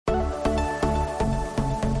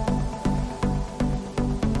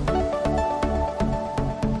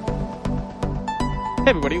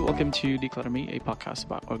everybody, welcome to Declutter Me, a podcast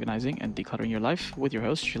about organizing and decluttering your life with your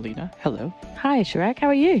host, Shalina. Hello. Hi, Chirag. How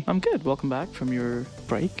are you? I'm good. Welcome back from your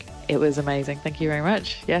break. It was amazing. Thank you very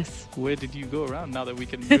much. Yes. Where did you go around now that we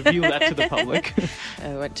can reveal that to the public?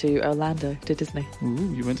 I went to Orlando, to Disney.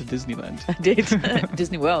 Ooh, you went to Disneyland. I did.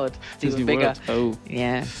 Disney World. It's Disney even bigger. World. Oh.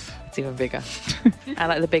 Yeah, it's even bigger. I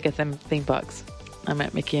like the bigger theme parks. I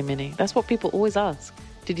met Mickey and Minnie. That's what people always ask.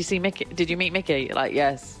 Did you see Mickey? Did you meet Mickey? Like,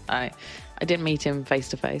 yes. I didn't meet him face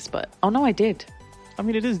to face, but oh no, I did. I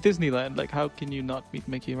mean, it is Disneyland. Like, how can you not meet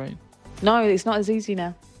Mickey, right? No, it's not as easy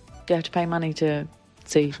now. You have to pay money to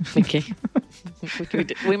see Mickey.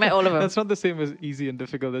 we met all of them. That's not the same as easy and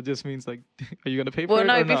difficult. That just means, like, are you going to pay for it? Well,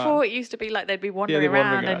 no, or before not? it used to be like they'd be wandering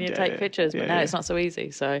around and you'd take pictures, but now it's not so easy.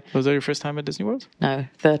 So Was that your first time at Disney World? No,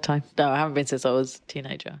 third time. No, I haven't been since I was a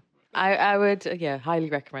teenager. I would, highly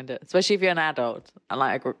recommend it, especially if you're an adult. And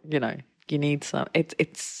like, you need some.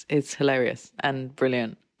 It's hilarious and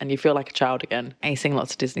brilliant, and you feel like a child again. And you sing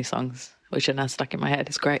lots of Disney songs, which are now stuck in my head.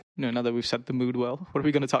 It's great. No, now that we've set the mood well, what are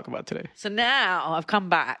we going to talk about today? So now I've come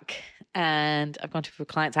back and I've gone to a few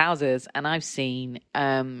clients' houses and I've seen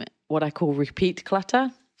what I call repeat clutter.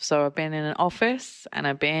 So I've been in an office and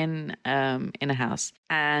I've been in a house,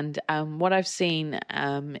 and what I've seen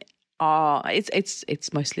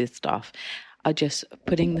it's mostly the staff are just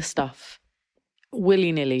putting the stuff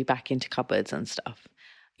willy-nilly back into cupboards and stuff,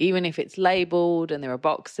 even if it's labelled and there are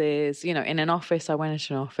boxes. In an office, I went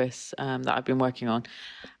into an office that I've been working on.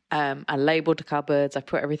 I labelled the cupboards, I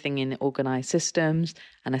put everything in organised systems,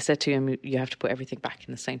 and I said to him, you have to put everything back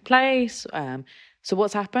in the same place. So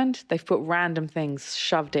what's happened? They've put random things,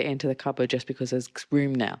 shoved it into the cupboard just because there's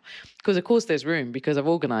room now. Because of course there's room because I've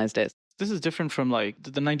organised it. This is different from like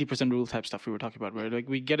the 90% rule type stuff we were talking about, where like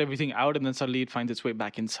we get everything out and then suddenly it finds its way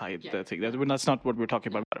back inside the thing. That's not what we're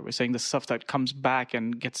talking about. We're saying the stuff that comes back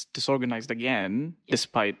and gets disorganized again,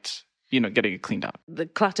 despite, getting it cleaned out. The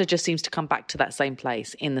clutter just seems to come back to that same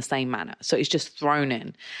place in the same manner. So it's just thrown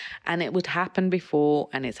in. And it would happen before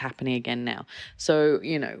and it's happening again now. So,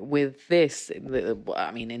 with this,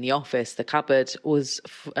 in the office, the cupboard was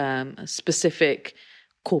specific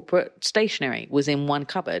corporate stationery was in one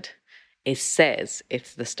cupboard. It says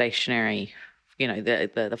it's the stationery,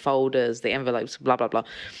 the folders, the envelopes, blah, blah, blah.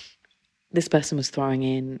 This person was throwing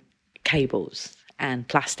in cables and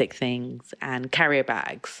plastic things and carrier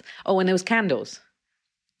bags. Oh, and there was candles,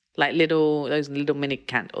 like those little mini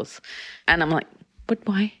candles. And I'm like, but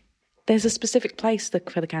why? There's a specific place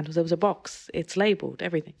for the candles. There was a box. It's labelled,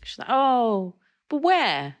 everything. She's like, oh, but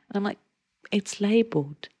where? And I'm like, it's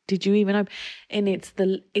labelled. Did you even open? And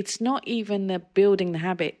it's not even the building the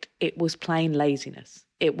habit. It was plain laziness.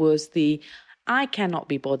 It was I cannot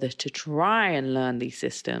be bothered to try and learn these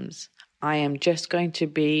systems. I am just going to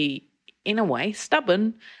be, in a way,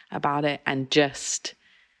 stubborn about it and just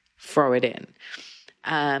throw it in.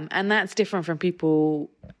 And that's different from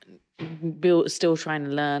people still trying to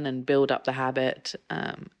learn and build up the habit,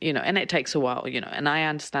 and it takes a while, and I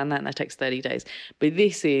understand that, and that takes 30 days. But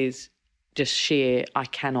this is just sheer, I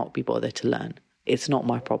cannot be bothered to learn. It's not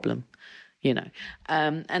my problem, and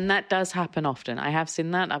that does happen often. I have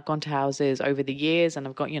seen that. I've gone to houses over the years and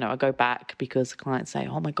I've got, I go back because the clients say,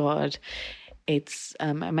 oh my God, it's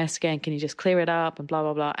a mess again. Can you just clear it up and blah,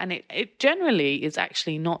 blah, blah. And it generally is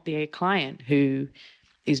actually not the client who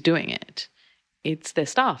is doing it. It's their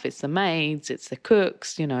staff, it's the maids, it's the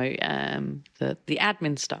cooks, the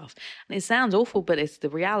admin staff. And it sounds awful, but it's the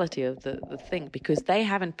reality of the thing, because they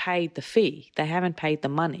haven't paid the fee. They haven't paid the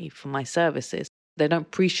money for my services. They don't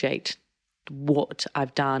appreciate what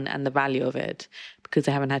I've done and the value of it because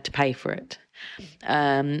they haven't had to pay for it.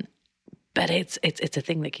 But it's a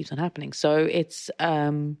thing that keeps on happening. So it's,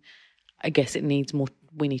 I guess it needs more,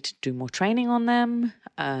 we need to do more training on them,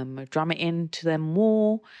 drum it into them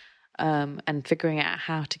more. And figuring out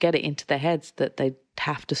how to get it into their heads that they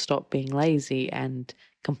have to stop being lazy and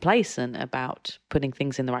complacent about putting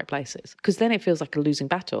things in the right places. Because then it feels like a losing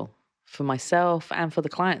battle for myself and for the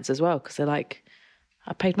clients as well. Because they're like,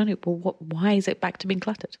 I paid money. Well, why is it back to being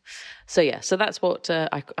cluttered? So that's what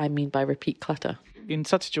I mean by repeat clutter. In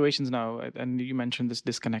such situations now, and you mentioned this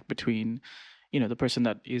disconnect between, the person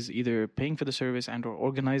that is either paying for the service and or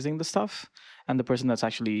organizing the stuff, and the person that's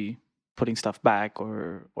actually putting stuff back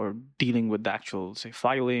or dealing with the actual, say,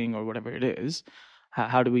 filing or whatever it is.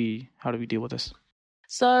 How do we deal with this?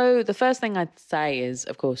 So the first thing I'd say is,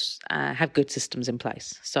 of course, have good systems in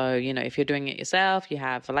place. So, if you're doing it yourself, you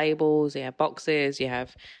have labels, you have boxes, you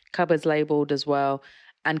have cupboards labeled as well,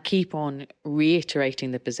 and keep on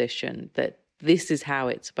reiterating the position that this is how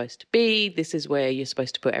it's supposed to be. This is where you're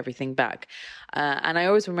supposed to put everything back. And I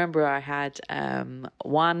always remember I had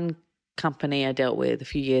one company I dealt with a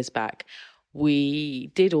few years back, we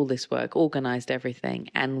did all this work, organized everything,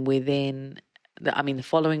 and the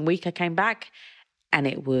following week I came back and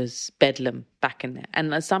it was bedlam back in there.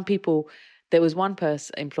 And some people, there was one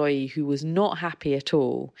employee who was not happy at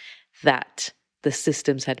all that the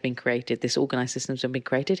systems had been created, this organized systems had been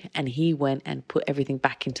created, and he went and put everything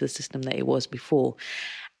back into the system that it was before.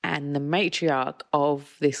 And the matriarch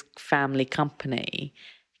of this family company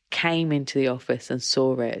came into the office and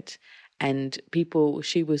saw it. And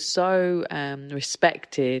she was so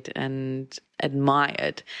respected and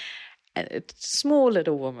admired. A small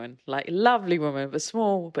little woman, like lovely woman, but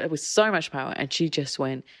small, but with so much power. And she just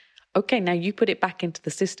went, okay, now you put it back into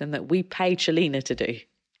the system that we paid Shalina to do.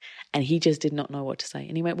 And he just did not know what to say.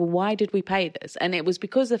 And he went, well, why did we pay this? And it was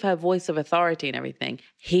because of her voice of authority and everything.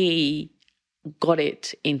 He got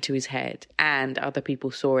it into his head, and other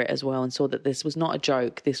people saw it as well and saw that this was not a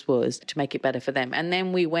joke. This was to make it better for them. And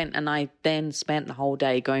then we went, and I then spent the whole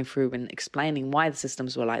day going through and explaining why the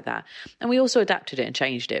systems were like that. And we also adapted it and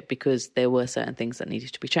changed it because there were certain things that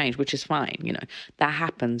needed to be changed, which is fine. You know, that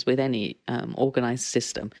happens with any organized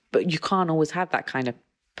system, but you can't always have that kind of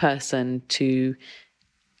person to,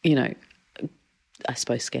 you know, I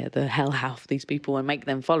suppose scare the hell out of these people and make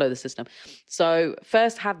them follow the system. So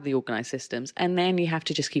first have the organized systems, and then you have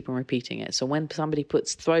to just keep on repeating it. So when somebody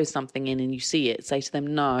throws something in and you see it, say to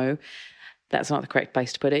them, no, that's not the correct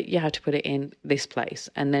place to put it. You have to put it in this place,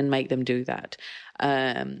 and then make them do that.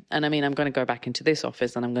 And I mean, I'm going to go back into this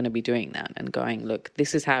office and I'm going to be doing that and going, look,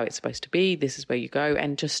 this is how it's supposed to be. This is where you go,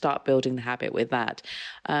 and just start building the habit with that.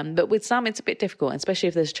 But with some, it's a bit difficult, especially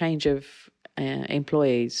if there's change of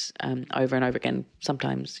employees over and over again.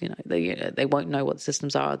 Sometimes, you know, they won't know what the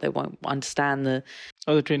systems are. They won't understand the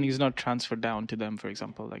training is not transferred down to them, for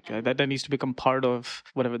example. Like that needs to become part of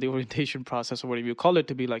whatever the orientation process or whatever you call it,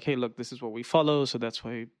 to be like, hey, look, this is what we follow, so that's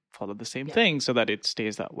why we follow the same thing, so that it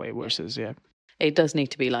stays that way. Versus, it does need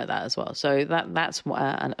to be like that as well. So that's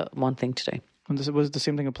one thing to do. And was the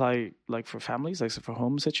same thing apply like for families, like for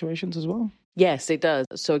home situations as well? Yes, it does.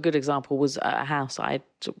 So a good example was a house. I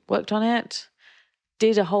worked on it,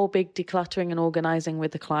 did a whole big decluttering and organizing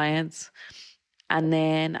with the clients. And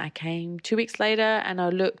then I came 2 weeks later and I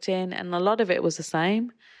looked in, and a lot of it was the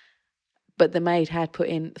same. But the maid had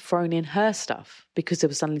thrown in her stuff because there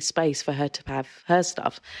was suddenly space for her to have her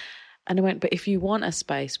stuff. And I went, but if you want a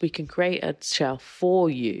space, we can create a shelf for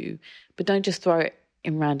you, but don't just throw it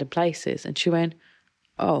in random places. And she went,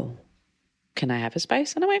 oh, can I have a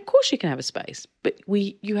space? And I went, of course you can have a space, but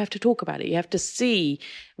you have to talk about it. You have to see,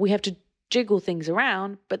 we have to jiggle things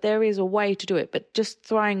around, but there is a way to do it. But just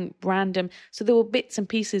throwing random, so there were bits and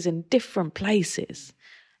pieces in different places,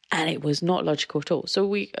 and it was not logical at all.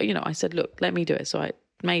 So I said, look, let me do it. So I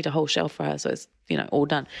made a whole shelf for her, so it's, all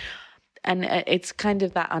done. And it's kind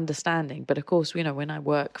of that understanding. But of course, when I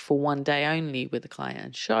work for one day only with a client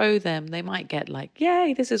and show them, they might get like,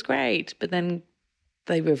 yay, this is great. But then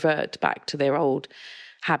they revert back to their old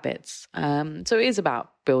habits. So it is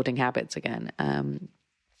about building habits again.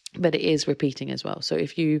 But it is repeating as well. So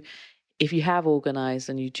if you have organized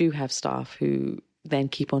and you do have staff who then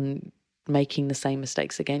keep on making the same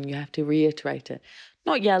mistakes again, you have to reiterate it.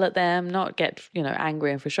 Not yell at them, not get,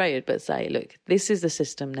 angry and frustrated, but say, look, this is the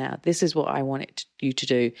system now. This is what I want you to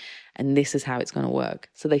do. And this is how it's going to work.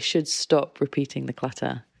 So they should stop repeating the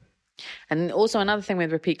clutter. And also another thing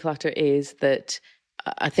with repeat clutter is that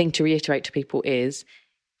a thing to reiterate to people is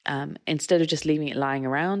instead of just leaving it lying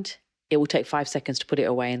around, it will take 5 seconds to put it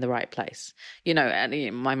away in the right place.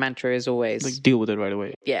 And my mantra is always like, deal with it right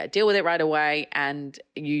away. Yeah, deal with it right away. And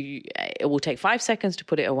it will take 5 seconds to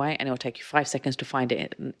put it away, and it will take you 5 seconds to find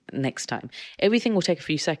it next time. Everything will take a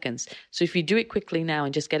few seconds. So if you do it quickly now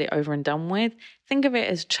and just get it over and done with, think of it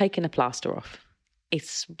as taking a plaster off.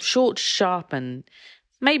 It's short, sharp, and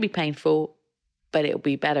maybe painful, but it'll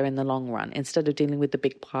be better in the long run instead of dealing with the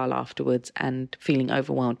big pile afterwards and feeling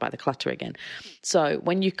overwhelmed by the clutter again. So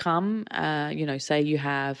when you come, say you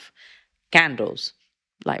have candles,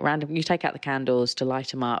 like random, you take out the candles to light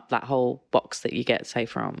them up, that whole box that you get, say,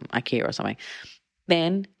 from IKEA or something.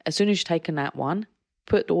 Then as soon as you've taken that one,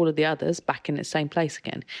 put all of the others back in its same place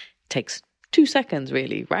again. It takes 2 seconds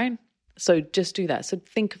really, right? So just do that. So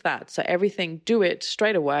think of that. So everything, do it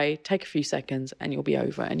straight away, take a few seconds, and you'll be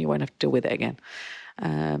over and you won't have to deal with it again.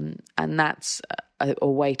 And that's a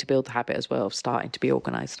way to build the habit as well of starting to be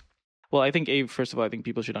organized. Well, I think, first of all, I think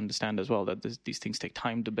people should understand as well that these things take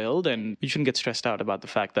time to build, and you shouldn't get stressed out about the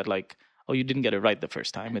fact that, like, oh, you didn't get it right the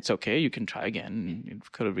first time. It's okay. You can try again. You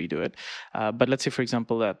could redo it. But let's say, for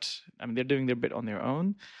example, that, they're doing their bit on their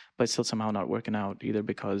own, but still somehow not working out, either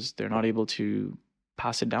because they're not able to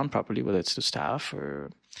pass it down properly, whether it's to staff or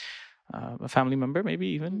a family member, maybe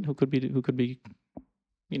even who could be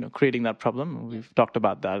creating that problem. We've talked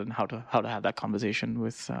about that and how to have that conversation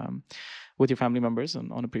with your family members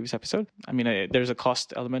on a previous episode. I mean, there's a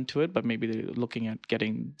cost element to it, but maybe they're looking at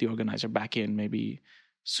getting the organizer back in maybe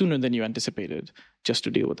sooner than you anticipated just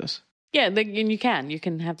to deal with this. Yeah, you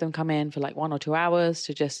can have them come in for like 1 or 2 hours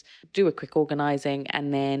to just do a quick organizing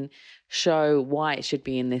and then show why it should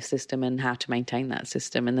be in this system and how to maintain that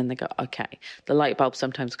system. And then they go, okay, the light bulb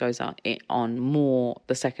sometimes goes on more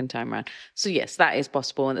the second time around. So yes, that is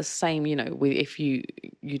possible. And it's the same, if you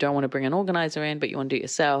don't want to bring an organizer in, but you want to do it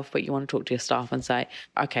yourself, but you want to talk to your staff and say,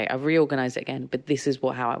 okay, I've reorganized it again, but this is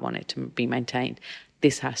how I want it to be maintained.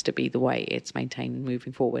 This has to be the way it's maintained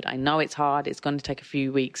moving forward. I know it's hard. It's going to take a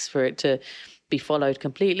few weeks for it to be followed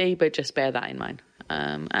completely, but just bear that in mind.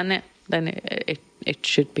 And then it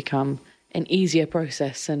should become an easier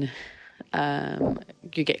process, and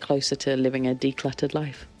you get closer to living a decluttered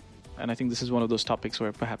life. And I think this is one of those topics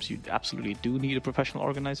where perhaps you absolutely do need a professional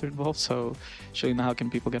organizer involved. So, Shalina, how can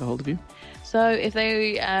people get a hold of you? So if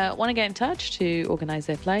they want to get in touch to organize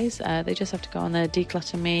their place, they just have to go on the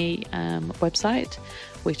Declutter Me website,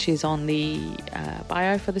 which is on the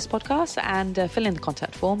bio for this podcast, and fill in the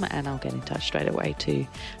contact form, and I'll get in touch straight away to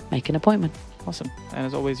make an appointment. Awesome. And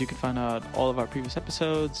as always, you can find out all of our previous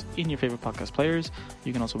episodes in your favorite podcast players.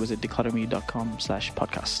 You can also visit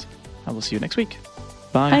declutterme.com/podcast. And we'll see you next week.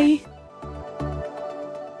 Bye. Bye.